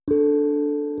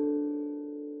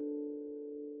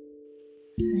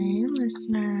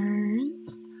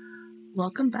listeners.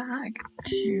 Welcome back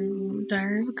to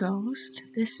Diary of a Ghost.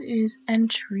 This is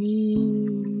entry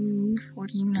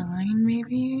 49,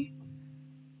 maybe?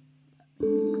 Let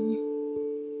me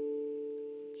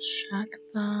check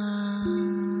that.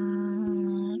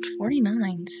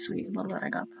 49. Sweet, love that I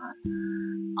got that.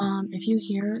 If you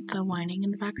hear the whining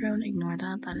in the background, ignore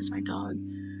that. That is my dog.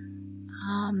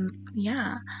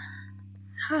 Yeah.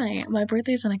 Hi, my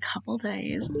birthday's in a couple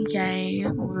days. Yay,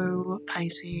 woo,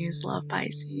 Pisces, love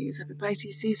Pisces, happy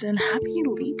Pisces season, happy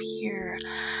leap year.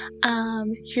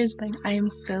 Here's the thing, I am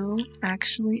so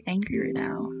actually angry right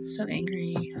now. So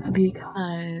angry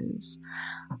because,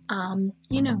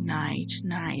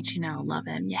 Night, love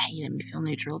him, you hate him, you feel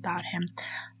neutral about him.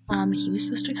 He was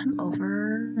supposed to come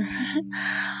over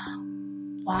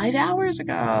 5 hours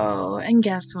ago, and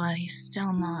guess what? He's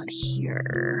still not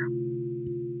here.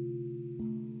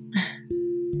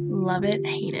 Love it,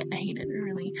 hate it,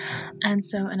 really. And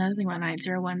so another thing about Night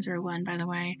 0101, by the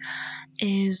way,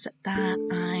 is that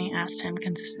I asked him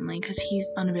consistently because he's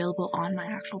unavailable on my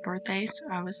actual birthday. So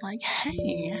I was like,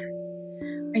 hey,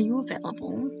 are you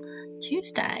available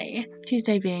Tuesday?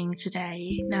 Tuesday being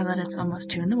today, now that it's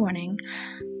almost 2 a.m.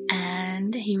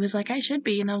 And he was like, I should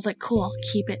be. And I was like, cool,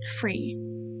 keep it free,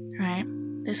 right?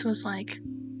 This was like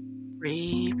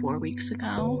 3-4 weeks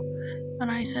ago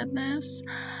when I said this.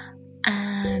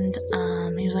 And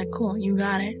he was like, cool, you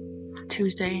got it.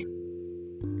 Tuesday,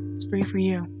 it's free for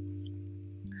you.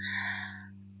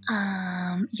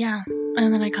 Yeah.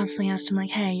 And then I constantly asked him,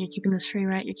 like, hey, you're keeping this free,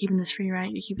 right? You're keeping this free,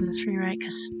 right? You're keeping this free, right?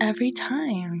 Because every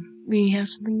time we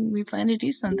plan to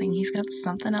do something, he's got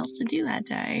something else to do that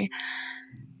day.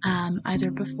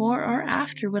 Either before or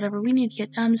after whatever we need to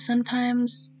get done.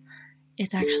 Sometimes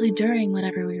it's actually during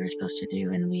whatever we were supposed to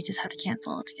do, and we just have to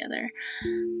cancel altogether.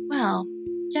 Well,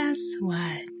 guess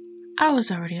what? I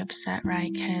was already upset,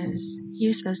 right? Because he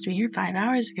was supposed to be here 5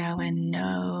 hours ago, and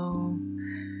no,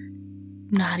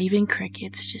 not even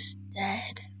crickets, just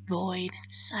dead, void,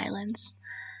 silence.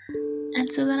 And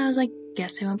so then I was like,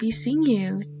 guess I won't be seeing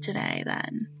you today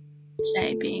then.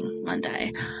 Today being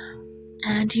Monday.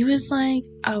 And he was like,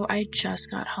 oh, I just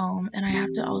got home, and I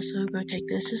have to also go take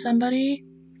this to somebody.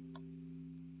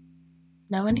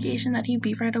 No indication that he'd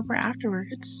be right over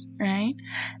afterwards, right?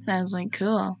 And I was like,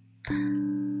 cool.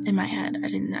 In my head, I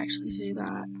didn't actually say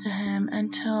that to him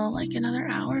until like another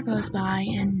hour goes by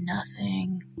and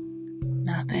nothing.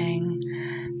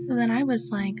 So then I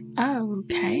was like, oh,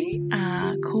 okay,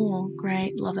 cool,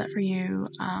 great, love that for you.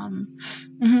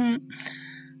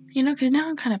 Because now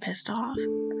I'm kind of pissed off.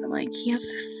 Like, he has,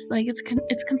 like, it's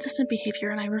consistent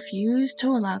behavior, and I refuse to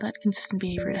allow that consistent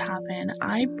behavior to happen.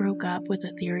 I broke up with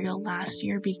Ethereal last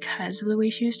year because of the way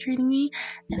she was treating me,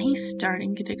 and he's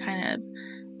starting to kind of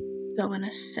go in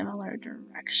a similar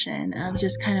direction of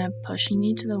just kind of pushing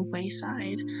me to the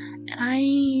wayside, and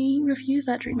I refuse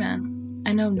that treatment.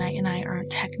 I know Night and I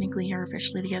aren't technically or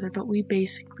officially together, but we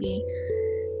basically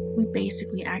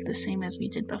act the same as we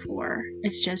did before.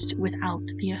 It's just without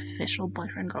the official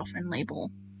boyfriend-girlfriend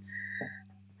label.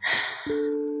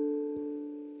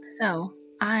 So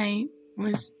I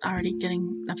was already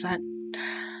getting upset,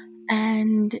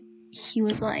 and he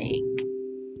was like,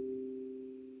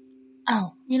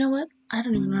 oh, you know what? I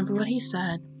don't even remember what he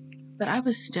said, but I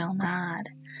was still mad.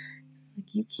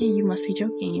 Like, you must be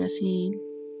joking. You must be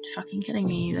fucking kidding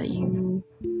me that I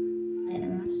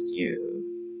asked you.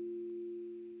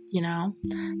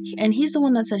 And he's the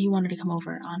one that said he wanted to come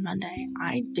over on Monday.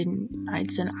 I didn't. I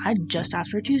said I just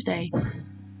asked for Tuesday.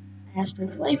 I asked for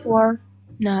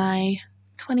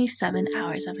 27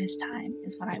 hours of his time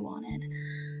is what I wanted.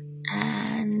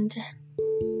 And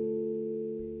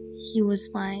he was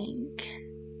like,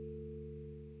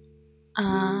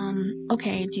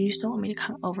 okay, do you still want me to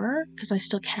come over? Because I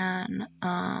still can.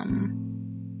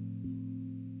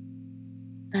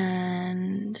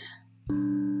 And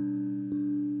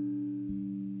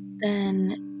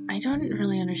then I don't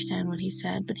really understand what he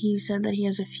said, but he said that he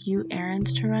has a few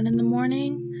errands to run in the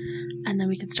morning, and then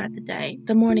we can start the day.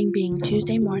 The morning being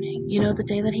Tuesday morning. The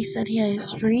day that he said he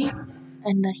is free,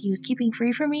 and that he was keeping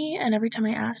free for me, and every time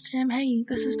I asked him, hey,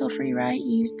 this is still free, right?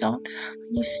 You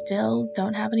still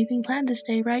don't have anything planned this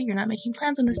day, right? You're not making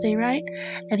plans on this day, right?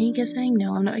 And he kept saying,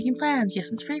 no, I'm not making plans. Yes,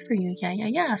 it's free for you.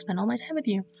 Yeah, I spend all my time with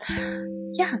you.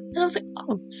 Yeah, and I was like,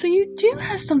 oh, so you do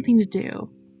have something to do.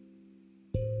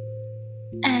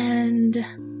 And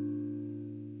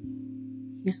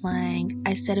he's like,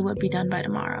 I said it would be done by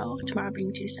tomorrow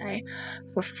being Tuesday,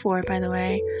 4 by the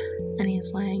way, and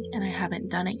he's like, and I haven't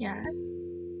done it yet.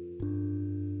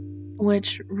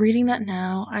 Which, reading that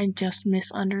now, I just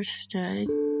misunderstood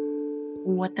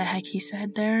what the heck he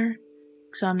said there.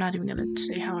 so I'm not even gonna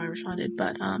say how I responded,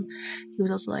 but he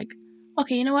was also like,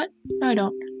 okay, you know what? No, I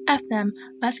don't. F them.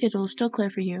 My schedule is still clear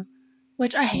for you.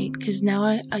 Which I hate, because now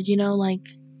like,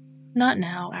 not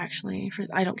now, actually,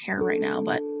 I don't care right now,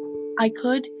 but I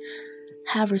could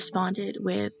have responded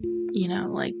with,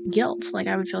 like, guilt. Like,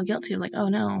 I would feel guilty, like, oh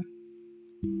no,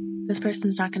 this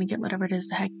person's not going to get whatever it is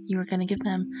the heck you were going to give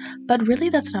them. But really,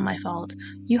 that's not my fault.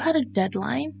 You had a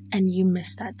deadline, and you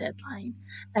missed that deadline.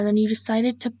 And then you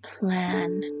decided to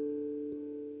plan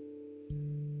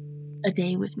a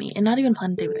day with me, and not even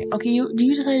plan a day with me. Okay, you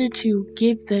decided to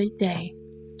give the day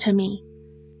to me,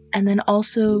 and then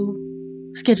also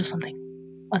schedule something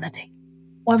on that day.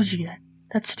 Why would you do that?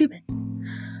 That's stupid.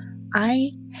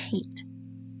 I hate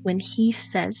when he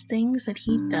says things that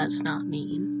he does not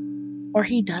mean. Or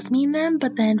he does mean them,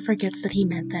 but then forgets that he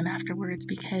meant them afterwards,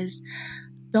 because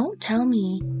don't tell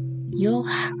me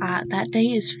that day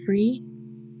is free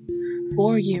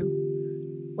for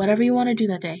you. Whatever you want to do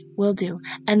that day, we'll do.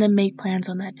 And then make plans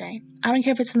on that day. I don't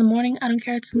care if it's in the morning, I don't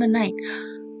care if it's in the night.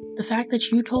 The fact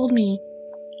that you told me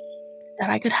that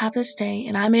I could have this day,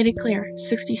 and I made it clear,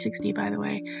 60-60 by the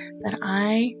way, that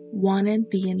I wanted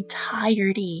the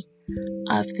entirety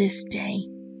of this day,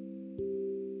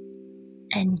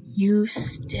 and you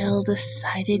still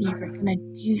decided you were gonna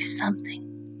do something,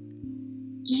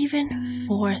 even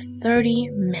for 30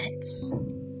 minutes,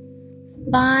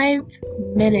 5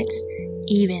 minutes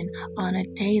even, on a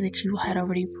day that you had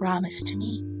already promised to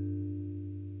me.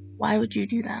 Why would you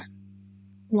do that?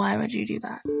 Why would you do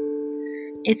that?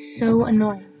 It's so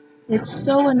annoying. It's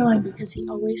so annoying because he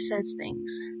always says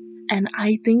things, and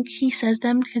I think he says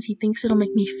them because he thinks it'll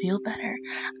make me feel better.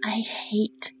 I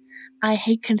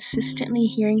hate consistently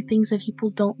hearing things that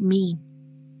people don't mean.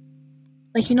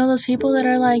 Like, those people that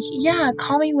are like, yeah,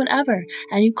 call me whenever,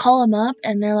 and you call them up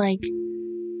and they're like,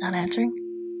 not answering.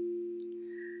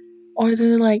 Or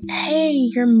they're like, hey,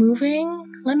 you're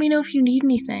moving? Let me know if you need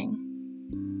anything.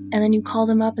 And then you call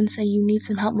them up and say you need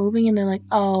some help moving, and they're like,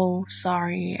 oh,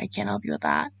 sorry, I can't help you with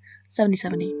that.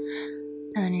 70-70.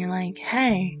 And then you're like,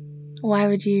 hey, why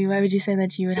would you say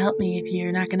that you would help me if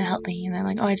you're not gonna help me? And they're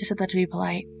like, oh, I just said that to be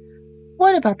polite.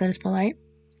 What about that is polite?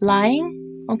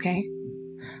 Lying? Okay.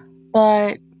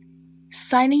 But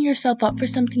signing yourself up for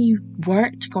something you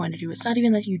weren't going to do, it's not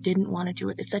even that you didn't want to do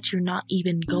it, it's that you're not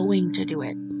even going to do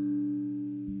it.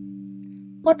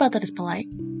 What about that is polite?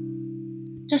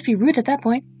 Just be rude at that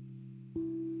point.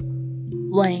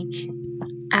 Like,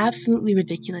 absolutely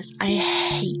ridiculous. I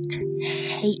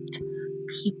hate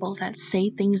people that say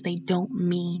things they don't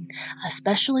mean,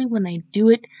 especially when they do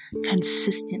it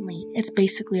consistently. It's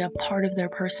basically a part of their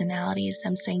personality, is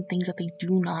them saying things that they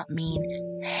do not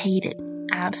mean. Hate it.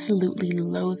 Absolutely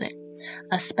loathe it.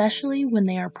 Especially when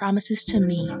they are promises to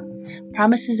me.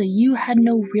 Promises that you had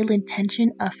no real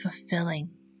intention of fulfilling.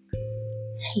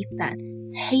 Hate that.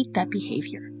 Hate that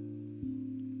behavior.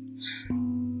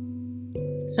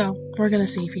 So, we're gonna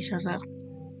see if he shows up.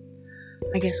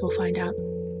 I guess we'll find out.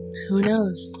 Who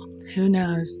knows? Who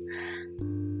knows?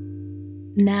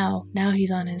 Now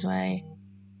he's on his way.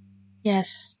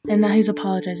 Yes, and now he's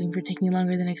apologizing for taking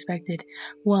longer than expected.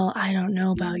 Well, I don't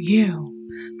know about you.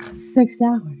 6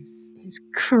 hours is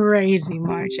crazy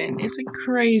margin. It's a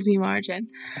crazy margin.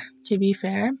 To be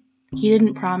fair, he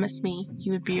didn't promise me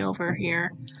he would be over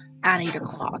here at 8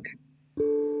 o'clock.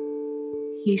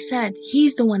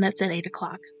 He's the one that said 8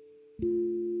 o'clock.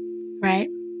 Right?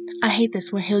 I hate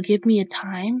this when he'll give me a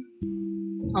time.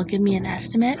 I'll give me an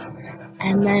estimate,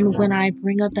 and then when I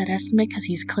bring up that estimate, because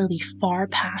he's clearly far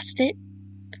past it,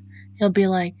 he'll be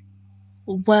like,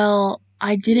 well,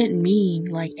 I didn't mean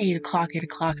like 8 o'clock.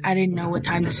 I didn't know what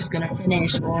time this was going to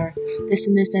finish, or this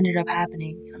and this ended up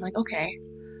happening. And I'm like, okay,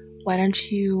 why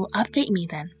don't you update me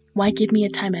then? Why give me a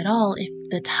time at all if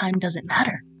the time doesn't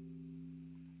matter?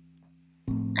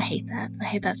 I hate that. I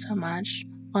hate that so much.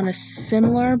 On a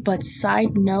similar but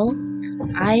side note,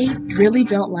 I really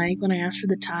don't like when I ask for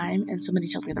the time and somebody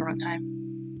tells me the wrong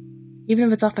time. Even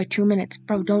if it's off by 2 minutes,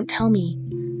 bro, don't tell me.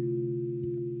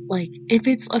 Like, if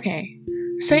it's, okay,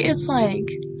 say it's like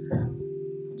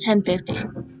 10:50,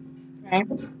 right?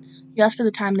 You ask for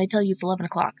the time, they tell you it's 11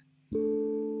 o'clock.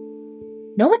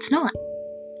 No, it's not.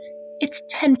 It's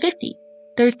 10:50.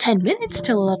 There's 10 minutes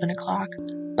till 11 o'clock,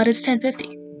 but it's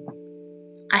 10:50.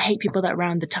 I hate people that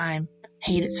round the time.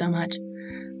 Hate it so much.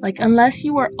 Like, unless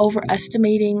you are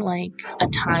overestimating, like, a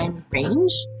time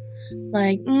range,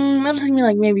 like, it'll take me,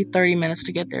 like, maybe 30 minutes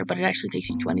to get there, but it actually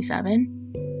takes you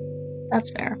 27.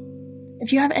 That's fair.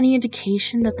 If you have any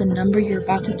indication that the number you're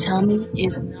about to tell me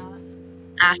is not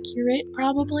accurate,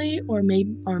 probably, or may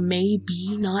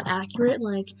be not accurate,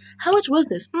 like, how much was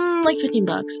this? Like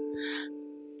 $15.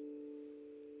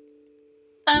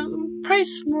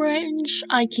 Price range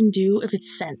I can do if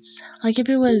it's cents. Like if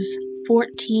it was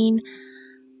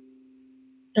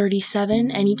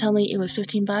 $14.37 and you tell me it was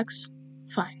 $15,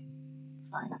 fine.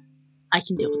 I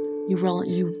can deal with it. You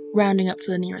rounding up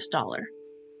to the nearest dollar.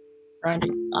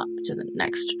 Rounding up to the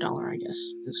next dollar, I guess.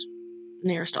 Because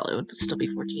nearest dollar would still be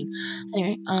 14.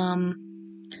 Anyway,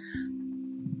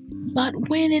 but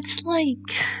when it's like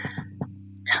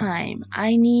time,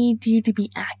 I need you to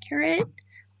be accurate,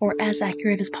 or as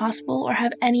accurate as possible, or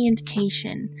have any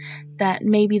indication that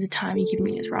maybe the time you give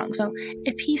me is wrong. So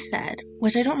if he said,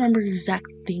 which I don't remember the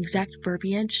exact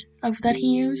verbiage of that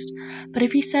he used, but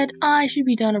if he said, I should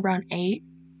be done around 8,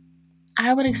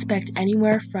 I would expect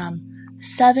anywhere from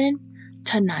 7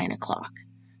 to 9 o'clock.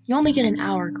 You only get an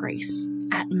hour grace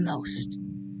at most.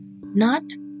 Not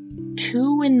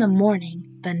 2 in the morning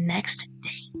the next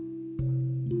day.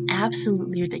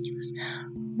 Absolutely ridiculous.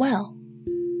 Well,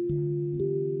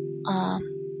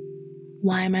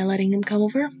 why am I letting him come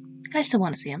over? I still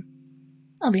want to see him.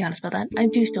 I'll be honest about that. I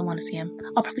do still want to see him.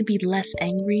 I'll probably be less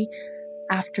angry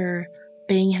after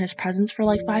being in his presence for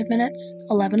like 5 minutes.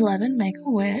 11:11, make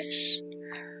a wish.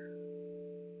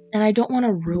 And I don't want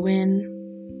to ruin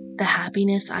the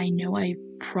happiness I know I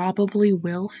probably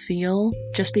will feel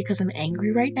just because I'm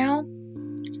angry right now.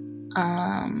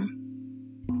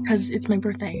 Because it's my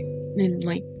birthday in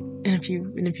a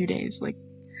few days. Like,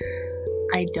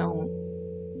 I don't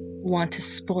want to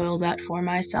spoil that for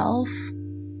myself.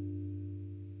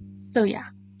 So yeah,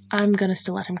 I'm gonna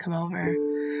still let him come over.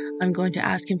 I'm going to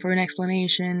ask him for an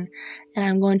explanation, and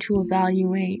I'm going to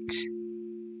evaluate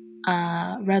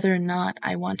whether or not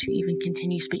I want to even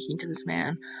continue speaking to this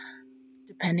man,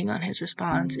 depending on his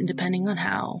response and depending on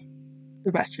how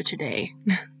the rest of today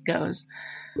goes.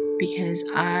 Because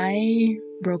I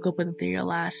broke up with Ethereal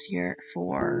last year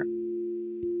for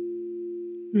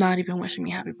not even wishing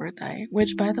me happy birthday.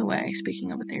 Which, by the way,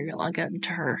 speaking of Ethereal, I'll get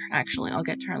to her.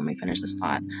 Let me finish this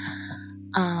thought.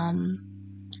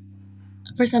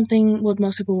 For something what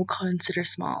most people will consider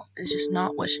small, is just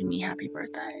not wishing me happy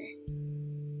birthday.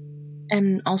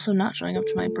 And also not showing up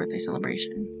to my birthday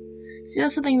celebration. See,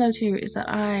 that's the thing though too, is that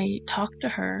I talked to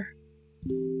her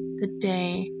the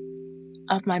day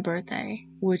of my birthday,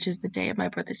 which is the day of my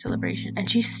birthday celebration, and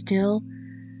she still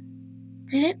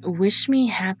didn't wish me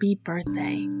happy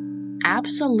birthday.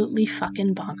 Absolutely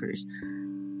fucking bonkers.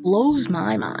 Blows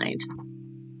my mind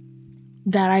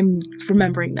that I'm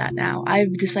remembering that now.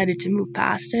 I've decided to move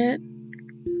past it.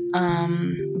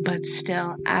 But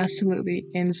still absolutely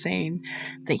insane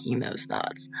thinking those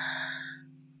thoughts.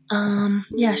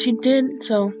 Yeah, she did,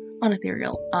 so, on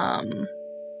Ethereal, let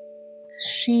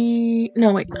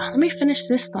me finish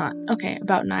this thought. Okay,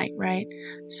 about Night, right?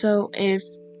 So, if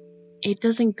it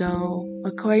doesn't go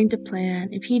according to plan,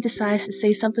 if he decides to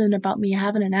say something about me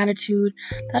having an attitude,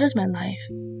 that is my life.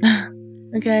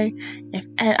 Okay?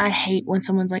 And I hate when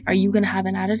someone's like, are you gonna have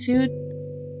an attitude?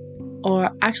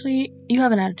 Or, actually, you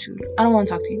have an attitude. I don't want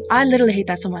to talk to you. I literally hate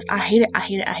that so much. I hate it. I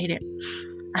hate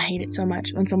it so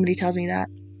much when somebody tells me that.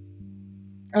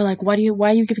 Or like, why are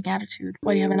you giving attitude?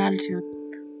 Why do you have an attitude?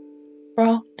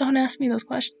 Bro, don't ask me those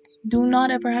questions. Do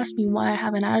not ever ask me why I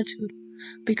have an attitude.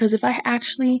 Because if I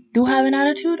actually do have an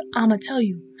attitude, I'ma tell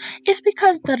you. It's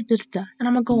because da-da-da-da, and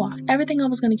I'ma go off. Everything I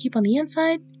was gonna keep on the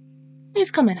inside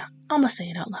is coming out. I'ma say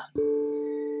it out loud.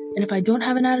 And if I don't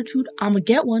have an attitude, I'ma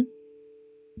get one.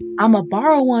 I'ma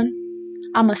borrow one.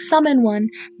 I'ma summon one,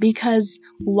 because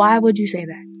why would you say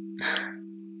that?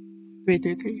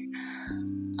 333.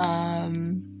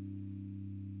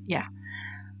 Yeah.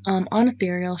 On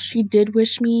Ethereal, she did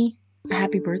wish me a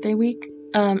happy birthday week.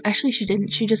 Actually she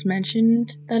didn't. She just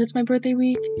mentioned that it's my birthday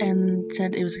week and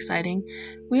said it was exciting.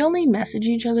 We only message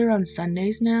each other on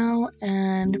Sundays now,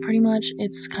 and pretty much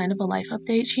it's kind of a life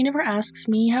update. She never asks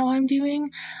me how I'm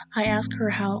doing. I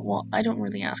don't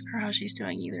really ask her how she's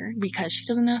doing either, because she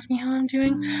doesn't ask me how I'm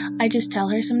doing. I just tell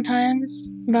her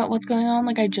sometimes about what's going on.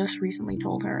 Like, I just recently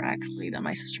told her, actually, that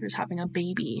my sister is having a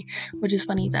baby, which is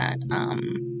funny that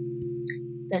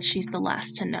she's the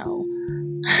last to know.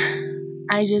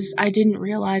 I didn't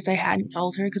realize I hadn't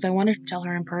told her, because I wanted to tell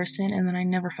her in person, and then I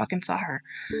never fucking saw her.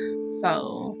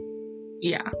 So,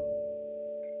 yeah.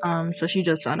 So she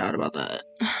just found out about that.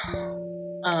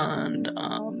 And,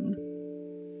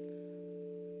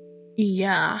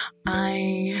 yeah,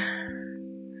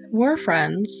 we're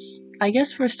friends. I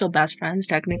guess we're still best friends,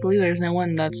 technically. There's no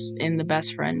one that's in the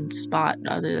best friend spot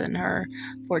other than her,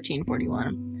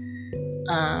 1441.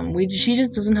 She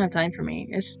just doesn't have time for me.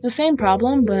 It's the same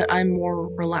problem, but I'm more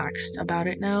relaxed about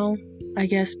it now, I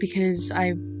guess, because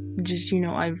I've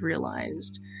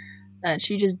realized that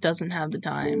she just doesn't have the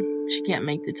time. She can't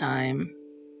make the time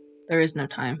there is no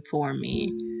time for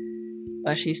me.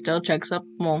 But she still checks up,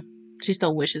 she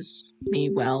still wishes me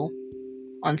well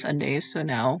on Sundays, so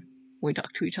now we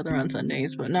talk to each other on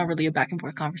Sundays, but not really a back and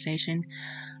forth conversation.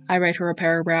 I write her a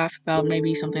paragraph about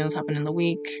maybe something that's happened in the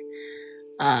week,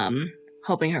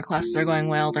 hoping her classes are going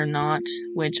well. They're not,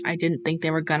 which I didn't think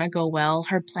they were gonna go well.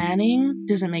 Her planning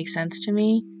doesn't make sense to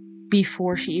me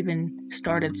before she even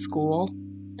started school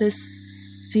this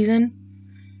season.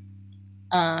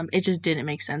 It just didn't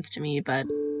make sense to me, but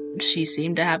she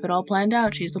seemed to have it all planned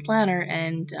out. She's a planner,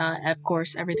 and of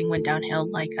course everything went downhill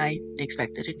like I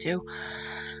expected it to.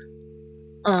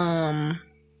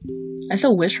 I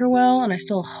still wish her well, and I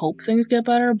still hope things get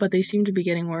better, but they seem to be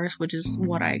getting worse, which is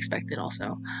what I expected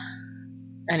also.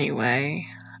 Anyway,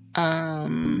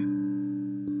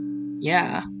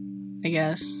 yeah, I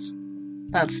guess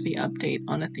that's the update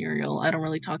on Ethereal. I don't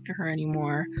really talk to her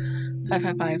anymore.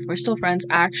 555, we're still friends.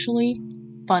 Actually,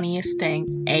 funniest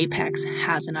thing, Apex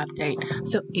has an update.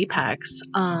 So Apex,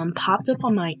 popped up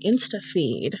on my Insta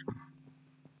feed.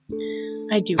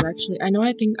 I do actually.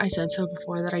 I think I said so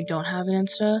before that I don't have an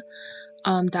Insta.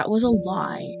 That was a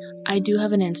lie. I do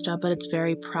have an Insta, but it's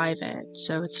very private,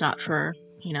 so it's not for,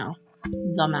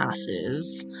 the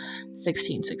masses.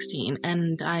 1616,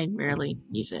 and I rarely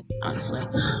use it, honestly.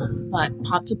 But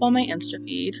popped up on my Insta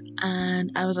feed,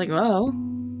 and I was like, whoa,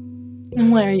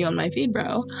 why are you on my feed,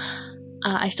 bro?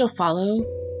 I still follow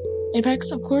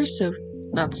Apex, of course, so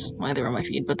that's why they were on my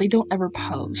feed, but they don't ever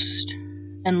post.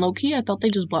 And low-key, I thought they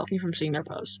just blocked me from seeing their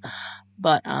posts.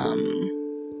 But,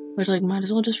 which, might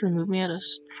as well just remove me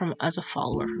as a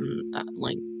follower from that,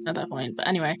 at that point. But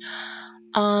anyway,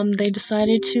 they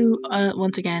decided to,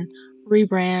 once again,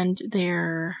 rebrand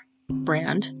their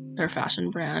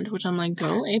fashion brand, which I'm like,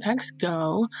 go, Apex,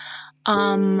 go.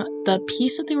 The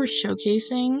piece that they were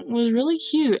showcasing was really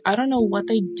cute. I don't know what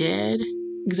they did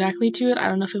exactly to it. I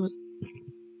don't know if it was,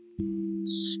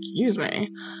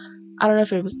 I don't know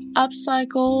if it was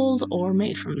upcycled or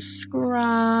made from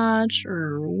scratch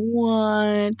or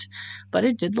what, but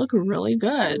it did look really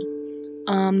good.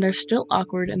 They're still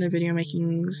awkward in their video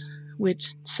makings,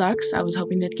 which sucks. I was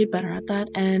hoping they'd get better at that.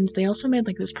 And they also made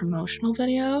this promotional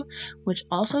video, which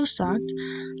also sucked.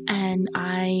 And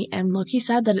I am low-key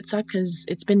sad that it sucked because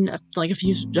it's been a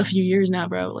few years now,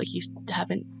 bro. You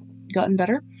haven't gotten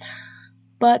better.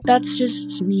 But that's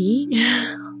just me.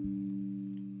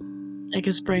 I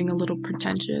guess being a little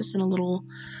pretentious and a little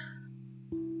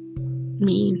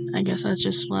mean. I guess that's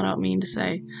just flat out mean to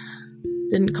say.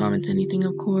 Didn't comment anything,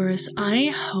 of course. I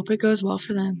hope it goes well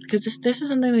for them, because this is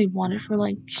something they wanted for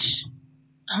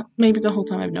maybe the whole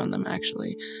time I've known them,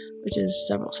 actually, which is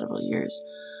several years.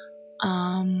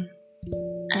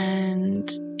 And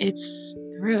it's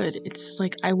good. It's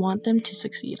I want them to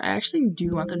succeed. I actually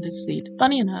do want them to succeed.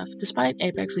 Funny enough, despite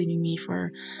Apex leaving me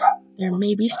for their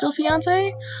maybe still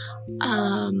fiance,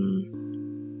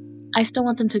 I still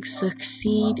want them to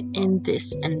succeed in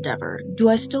this endeavor. Do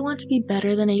I still want to be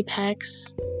better than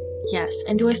Apex? Yes.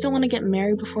 And do I still want to get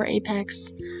married before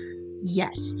Apex?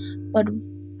 Yes. But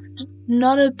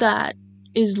none of that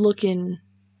is looking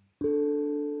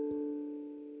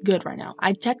good right now.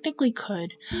 I technically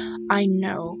could. I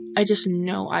just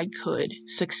know I could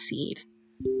succeed.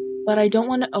 But I don't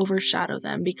want to overshadow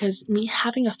them, because me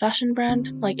having a fashion brand,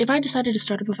 if I decided to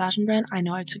start up a fashion brand, I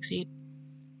know I'd succeed.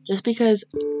 Just because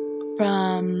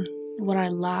from what I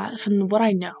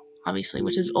know, obviously,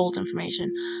 which is old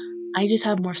information, I just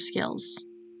have more skills.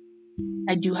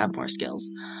 I do have more skills.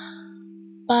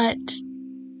 But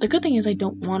the good thing is I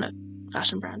don't want a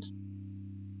fashion brand.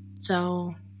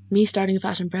 So me starting a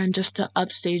fashion brand just to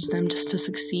upstage them, just to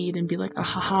succeed and be like,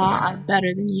 haha, I'm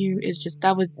better than you, is just,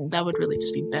 that would really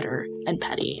just be bitter and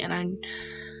petty. And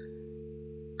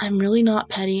I'm really not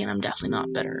petty, and I'm definitely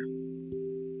not bitter.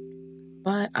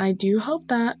 But I do hope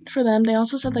that for them. They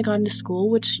also said they got into school,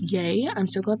 which, yay, I'm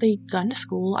so glad they got into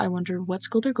school. I wonder what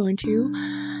school they're going to,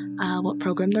 what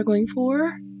program they're going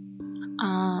for.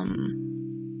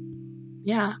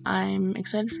 Yeah, I'm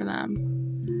excited for them.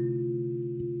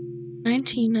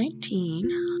 1919.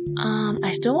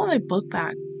 I still want my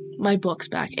books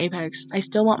back, Apex. I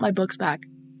still want my books back.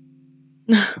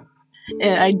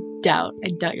 I doubt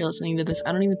you're listening to this.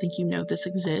 I don't even think you know this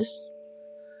exists.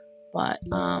 But,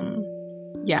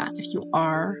 yeah, if you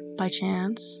are, by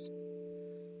chance,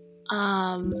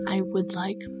 I would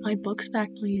like my books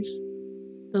back, please.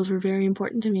 Those were very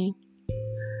important to me.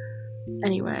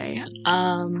 Anyway,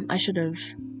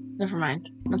 never mind.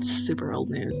 That's super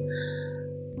old news.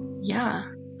 Yeah,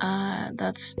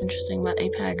 that's interesting that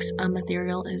Apex,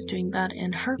 Ethereal is doing bad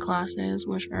in her classes,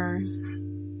 which are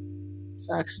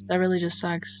Sucks. That really just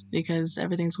sucks because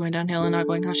everything's going downhill and not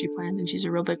going how she planned, and she's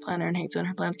a real big planner and hates when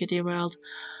her plans get derailed.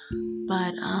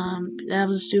 But that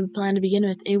was a stupid plan to begin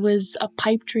with. It was a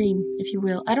pipe dream, if you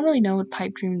will. I don't really know what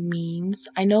pipe dream means.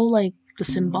 I know like the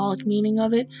symbolic meaning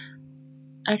of it.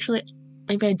 Actually,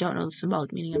 maybe I don't know the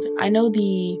symbolic meaning of it. I know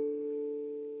the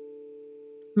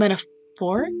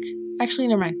metaphoric. Actually,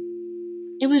 never mind.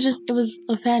 It was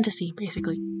a fantasy,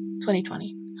 basically.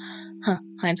 2020.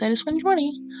 Hindsight is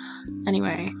 2020.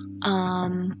 Anyway,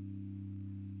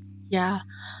 yeah.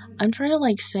 I'm trying to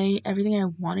like say everything I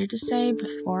wanted to say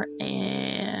before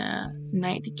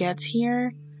night gets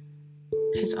here.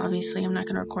 Because obviously I'm not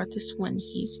gonna record this when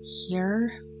he's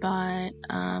here. But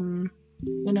who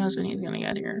knows when he's gonna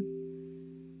get here.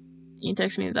 He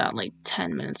texted me that like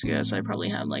 10 minutes ago, so I probably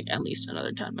have like at least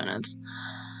another 10 minutes.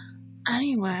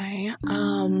 Anyway,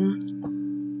 I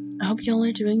hope y'all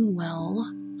are doing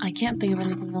well. I can't think of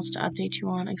anything else to update you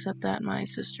on except that my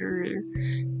sister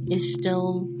is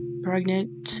still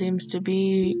pregnant, seems to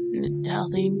be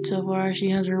healthy so far. She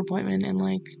has her appointment in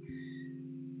like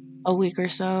a week or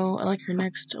so, like her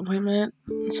next appointment.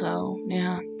 So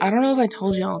yeah, I don't know if I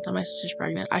told y'all that my sister's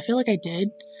pregnant. I feel like I did,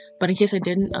 but in case I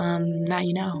didn't, now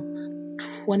you know.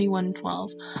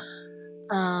 2112.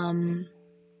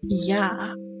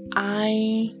 Yeah,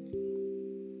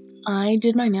 I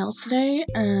did my nails today,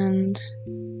 and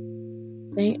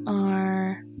they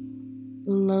are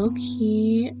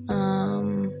low-key,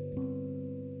 oh,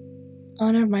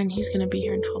 never mind, he's gonna be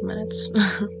here in 12 minutes.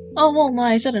 Oh, well, no,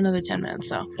 I said another 10 minutes,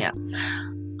 so, yeah.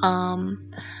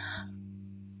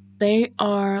 They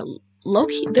are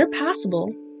low-key, they're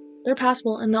passable,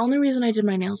 and the only reason I did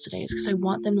my nails today is because I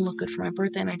want them to look good for my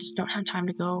birthday, and I just don't have time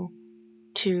to go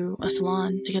to a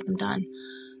salon to get them done.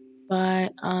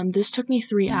 But this took me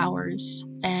 3 hours,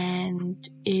 and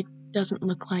it doesn't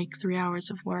look like 3 hours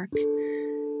of work.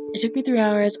 It took me 3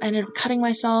 hours. I ended up cutting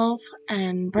myself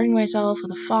and burning myself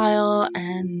with a file,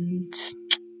 and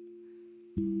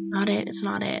it's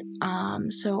not it.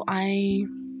 So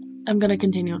I'm gonna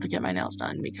continue to get my nails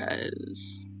done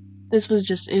because this was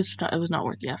just, it was not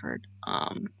worth the effort.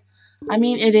 I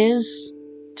mean, it is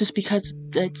just because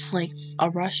it's like a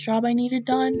rush job I needed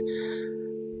done,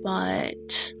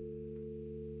 but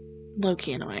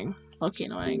low-key annoying.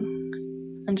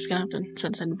 I'm just gonna have to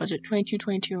set aside the budget.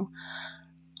 22.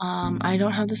 I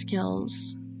don't have the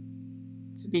skills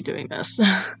to be doing this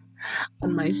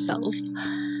on myself.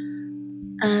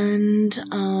 And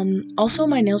also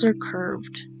my nails are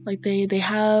curved. Like they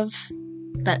have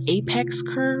that apex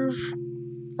curve.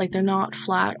 Like they're not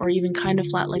flat or even kind of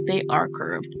flat, like they are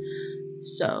curved.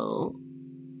 So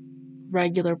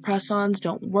regular press-ons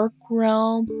don't work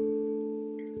well.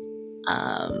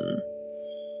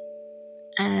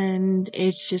 And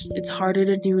it's harder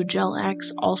to do a Gel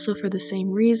X also for the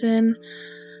same reason.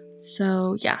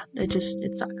 So yeah, it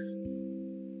sucks.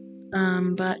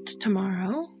 But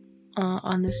tomorrow,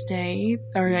 on this day,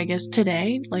 or I guess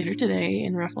later today,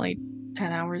 in roughly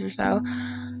 10 hours or so,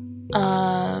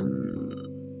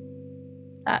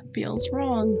 that feels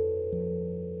wrong.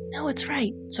 No, it's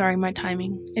right. Sorry, my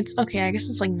timing. It's okay, I guess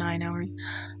it's like 9 hours.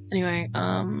 Anyway,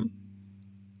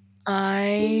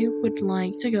 I would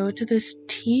like to go to this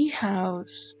tea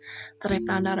house that I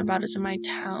found out about is in my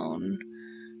town.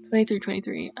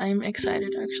 2323. I'm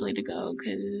excited actually to go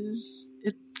because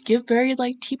it gives very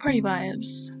like tea party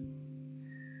vibes.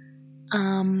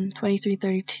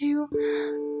 2332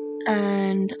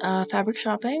 and fabric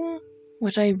shopping,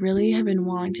 which I really have been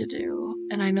wanting to do,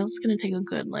 and I know it's gonna take a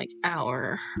good like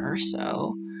hour or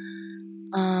so.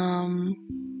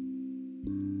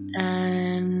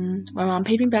 And my mom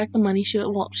paid me back the money. She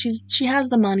has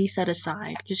the money set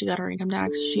aside because she got her income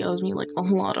tax. She owes me like a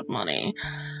lot of money,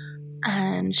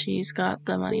 and she's got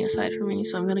the money aside for me,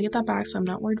 so I'm gonna get that back, so I'm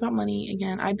not worried about money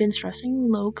again. I've been stressing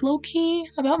low-key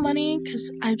about money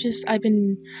because I've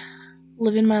been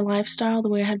living my lifestyle the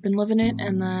way I had been living it,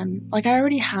 and then like I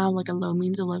already have like a low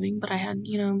means of living, but I had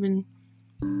been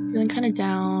feeling kind of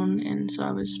down, and so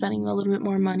I was spending a little bit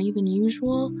more money than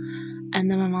usual. And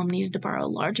then my mom needed to borrow a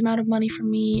large amount of money from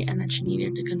me, and then she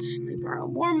needed to consistently borrow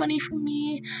more money from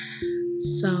me.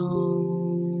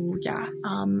 So yeah,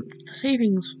 the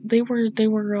savings they were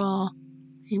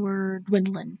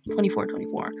dwindling, 24,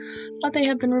 but they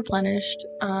have been replenished,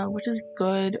 which is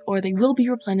good, or they will be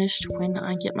replenished when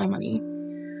I get my money.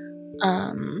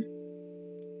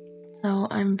 So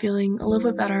I'm feeling a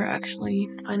little bit better, actually,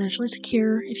 financially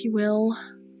secure, if you will,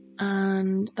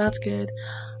 and that's good.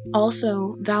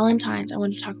 Also, Valentine's, I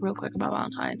wanted to talk real quick about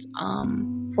Valentine's.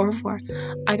 4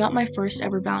 I got my first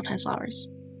ever Valentine's flowers.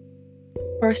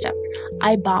 First ever.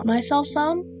 I bought myself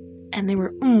some, and they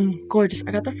were gorgeous.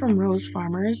 I got them from Rose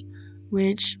Farmers,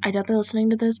 which I doubt they're listening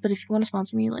to this, but if you want to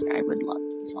sponsor me, like, I would love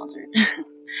to be sponsored.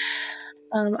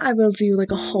 I will do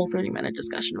like a whole 30-minute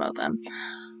discussion about them.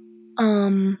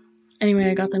 Anyway,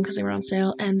 I got them because they were on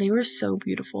sale, and they were so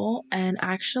beautiful. And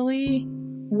actually,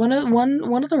 one of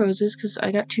the roses, because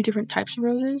I got 2 different types of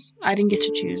roses. I didn't get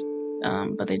to choose,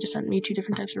 but they just sent me 2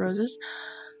 different types of roses.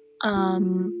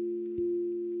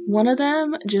 One of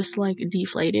them just like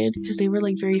deflated because they were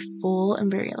like very full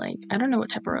and very like, I don't know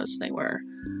what type of rose they were.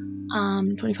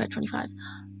 25,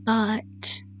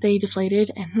 but they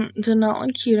deflated and did not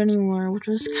look cute anymore, which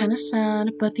was kind of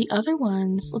sad. But the other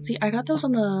ones, let's see, I got those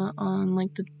on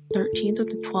like the 13th or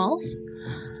the 12th.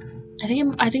 I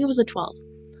think it was the 12th,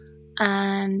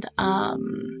 and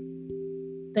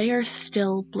they are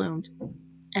still bloomed,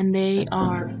 and they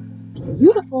are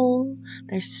beautiful.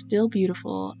 They're still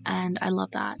beautiful, and I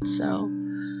love that. So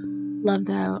love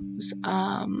those.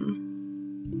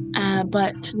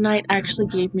 But Night actually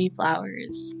gave me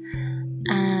flowers,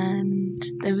 and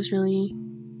it was really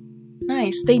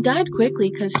nice. They died quickly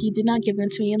because he did not give them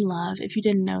to me in love. If you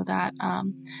didn't know that,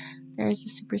 there is a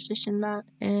superstition that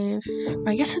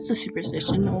I guess it's a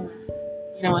superstition, or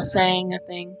a saying, a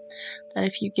thing, that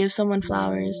if you give someone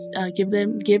flowers, give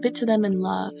it to them in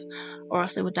love, or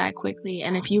else they would die quickly.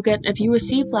 And if you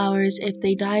receive flowers, if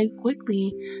they die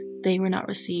quickly, they were not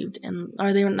received, they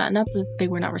were not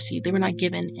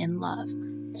given in love.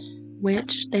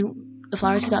 Which the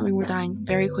flowers he got me were dying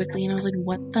very quickly, and I was like,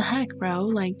 what the heck, bro?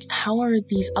 Like, how are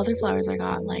these other flowers I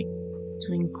got, like,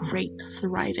 doing great,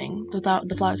 thriving,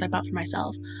 the flowers I bought for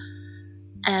myself,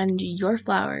 and your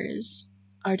flowers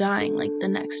are dying, like, the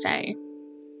next day?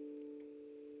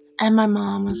 And my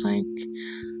mom was like,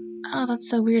 oh, that's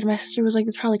so weird. My sister was like,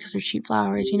 it's probably because they're cheap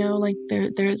flowers, like,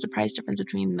 there's a price difference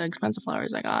between the expensive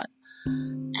flowers I got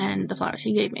and the flowers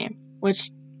he gave me,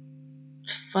 which,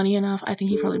 funny enough, I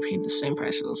think he probably paid the same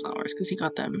price for those flowers because he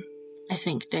got them, I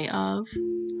think, day of.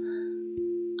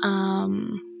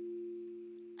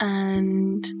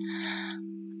 And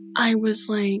I was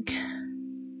like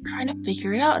trying to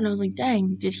figure it out, and I was like,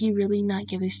 dang, did he really not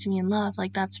give these to me in love?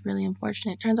 Like, that's really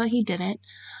unfortunate. Turns out he didn't.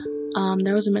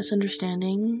 There was a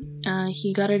misunderstanding.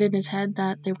 He got it in his head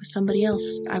that there was somebody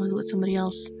else. I was with somebody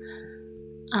else.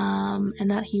 And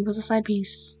that he was a side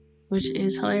piece, which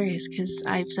is hilarious because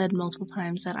I've said multiple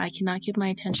times that I cannot give my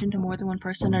attention to more than one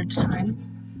person at a time.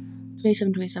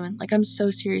 27. Like, I'm so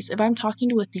serious. If I'm talking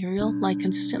to Ethereal, like,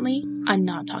 consistently, I'm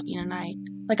not talking to Night.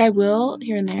 Like, I will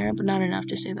here and there, but not enough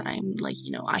to say that I'm, like,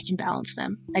 I can balance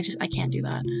them. I can't do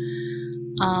that.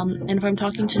 And if I'm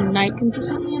talking to Night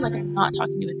consistently, like, I'm not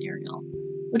talking to Ethereal,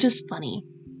 which is funny,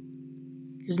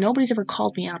 because nobody's ever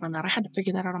called me out on that. I had to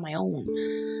figure that out on my own.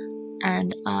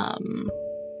 And,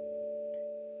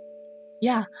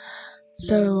 yeah.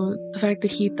 So, the fact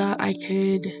that he thought I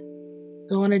could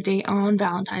go on a date on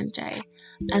Valentine's Day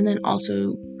and then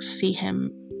also see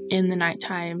him in the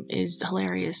nighttime is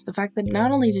hilarious. The fact that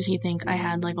not only did he think I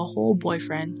had, like, a whole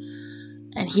boyfriend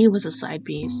and he was a side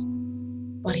piece,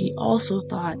 but he also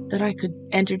thought that I could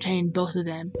entertain both of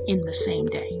them in the same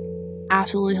day.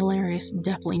 Absolutely hilarious.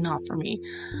 Definitely not for me.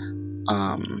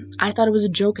 I thought it was a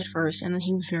joke at first, and then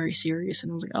he was very serious,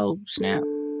 and I was like, oh, snap.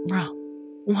 Bro,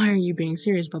 why are you being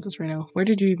serious about this right now? Where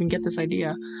did you even get this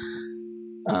idea?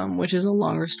 Which is a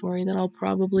longer story that I'll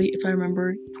probably, if I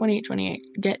remember, 28,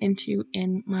 get into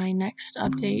in my next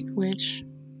update, which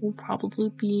will probably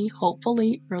be,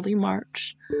 hopefully, early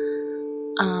March.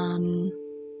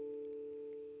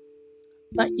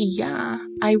 But yeah,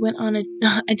 I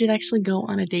did actually go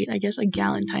on a date, I guess a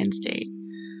Galentine's date.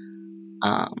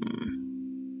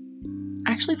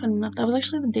 Actually, funny enough, that was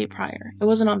actually the day prior. It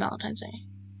wasn't on Valentine's Day.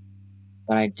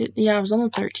 But it was on the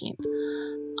 13th.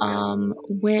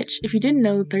 Which, if you didn't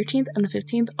know, the 13th and the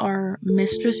 15th are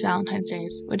Mistress Valentine's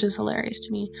Days, which is hilarious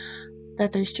to me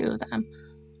that there's 2 of them.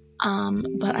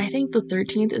 But I think the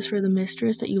 13th is for the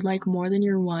mistress that you like more than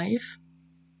your wife.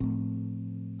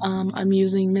 I'm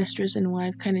using mistress and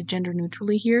wife kind of gender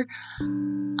neutrally here.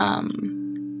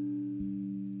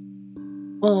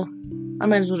 Well, I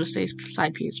might as well just say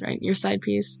side piece, right? Your side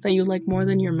piece that you like more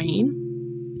than your main.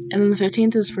 And then the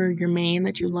 15th is for your main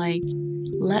that you like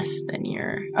less than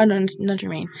your... Oh, no, not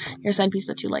your main. Your side piece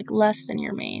that you like less than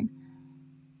your main.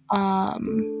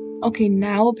 Okay,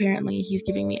 now apparently he's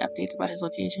giving me updates about his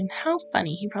location. How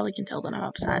funny. He probably can tell that I'm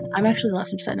upset. I'm actually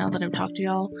less upset now that I've talked to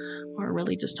y'all, or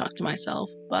really just talked to myself.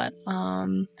 But,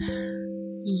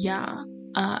 yeah.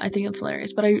 I think it's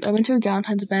hilarious. But I went to a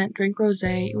Galentine's event, drank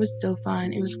rosé. It was so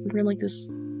fun. We were in, like, this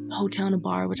hotel and a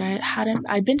bar, which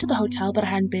I'd been to the hotel, but I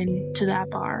hadn't been to that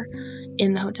bar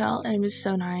in the hotel, and it was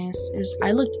so nice.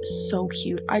 I looked so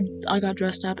cute. I got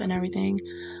dressed up and everything.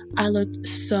 I looked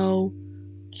so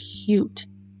cute.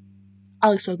 I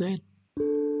looked so good.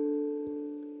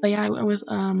 But yeah, I went with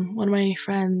one of my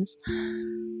friends,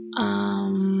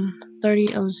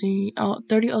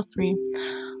 3003.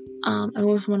 I went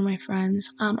with one of my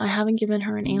friends. I haven't given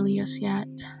her an alias yet.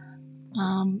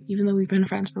 Even though we've been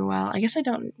friends for a while. I guess I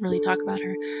don't really talk about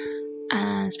her.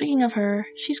 And speaking of her,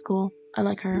 she's cool. I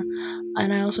like her.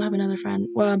 And I also have another friend.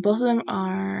 Well, both of them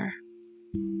are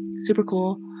super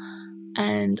cool.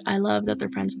 And I love that they're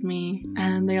friends with me.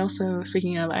 And they also,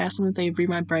 speaking of, I asked them if they would be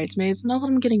my bridesmaids. Not that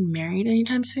I'm getting married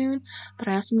anytime soon, but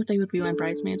I asked them if they would be my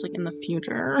bridesmaids, like, in the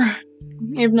future.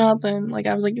 If not, then, like,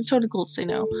 I was like, it's totally cool to say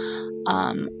no.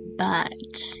 But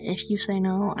if you say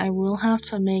no, I will have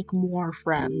to make more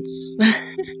friends.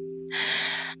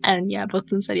 And yeah, both of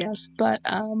them said yes. But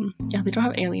yeah, they don't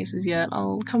have aliases yet.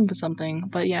 I'll come up with something.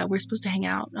 But yeah, we're supposed to hang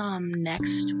out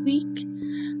next week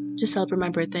to celebrate my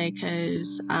birthday,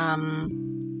 because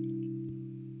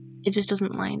it just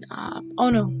doesn't line up. Oh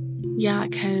no, yeah,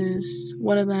 because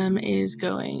one of them is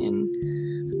going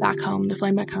back home. They're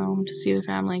flying back home to see their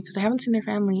family, because they haven't seen their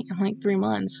family in like 3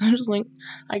 months. I'm just like,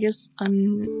 I guess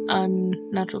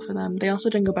unnatural for them. They also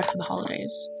didn't go back for the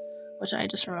holidays, which I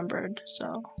just remembered.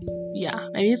 So yeah,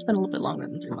 maybe it's been a little bit longer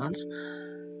than 3 months.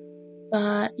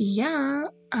 But yeah,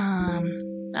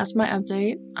 that's my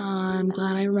update. I'm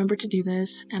glad I remembered to do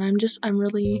this, and I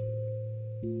really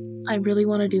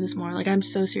want to do this more. Like, I'm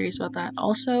so serious about that.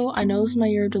 Also, I know this is my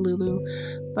year of Delulu,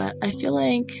 but I feel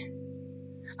like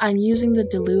I'm using the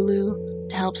Delulu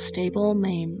to help stable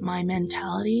my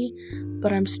mentality,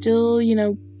 but I'm still,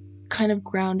 kind of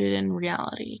grounded in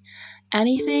reality.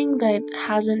 Anything that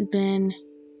hasn't been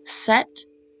set,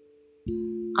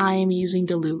 I am using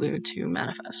Delulu to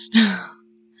manifest.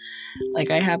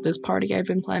 Like, I have this party I've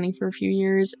been planning for a few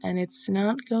years, and it's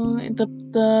not going,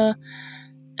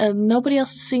 nobody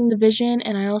else is seeing the vision,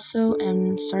 and I also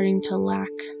am starting to lack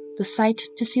the sight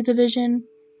to see the vision,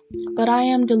 but I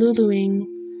am Deluluing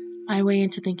my way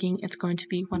into thinking it's going to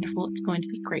be wonderful, it's going to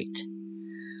be great.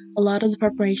 A lot of the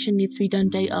preparation needs to be done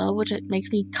day of, which it makes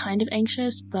me kind of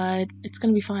anxious, but it's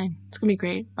gonna be fine. It's gonna be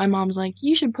great. My mom's like,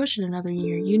 you should push it another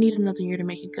year. You need another year to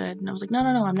make it good. And I was like, no,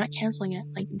 I'm not canceling it.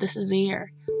 Like, this is the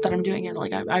year that I'm doing it.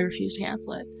 Like, I refuse to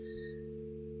cancel it.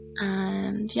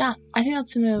 And yeah, I think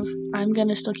that's the move. I'm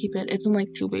gonna still keep it. It's in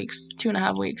like 2 weeks,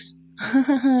 2.5 weeks.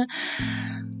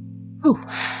 Whew.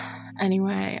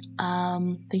 Anyway,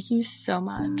 thank you so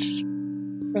much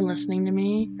for listening to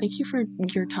me. Thank you for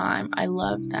your time. I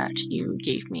love that you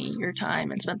gave me your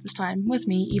time and spent this time with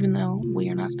me, even though we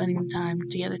are not spending the time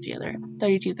together.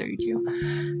 32,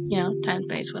 time,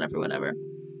 space, whatever.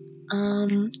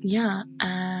 Yeah,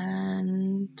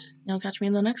 and you'll catch me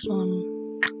in the next one.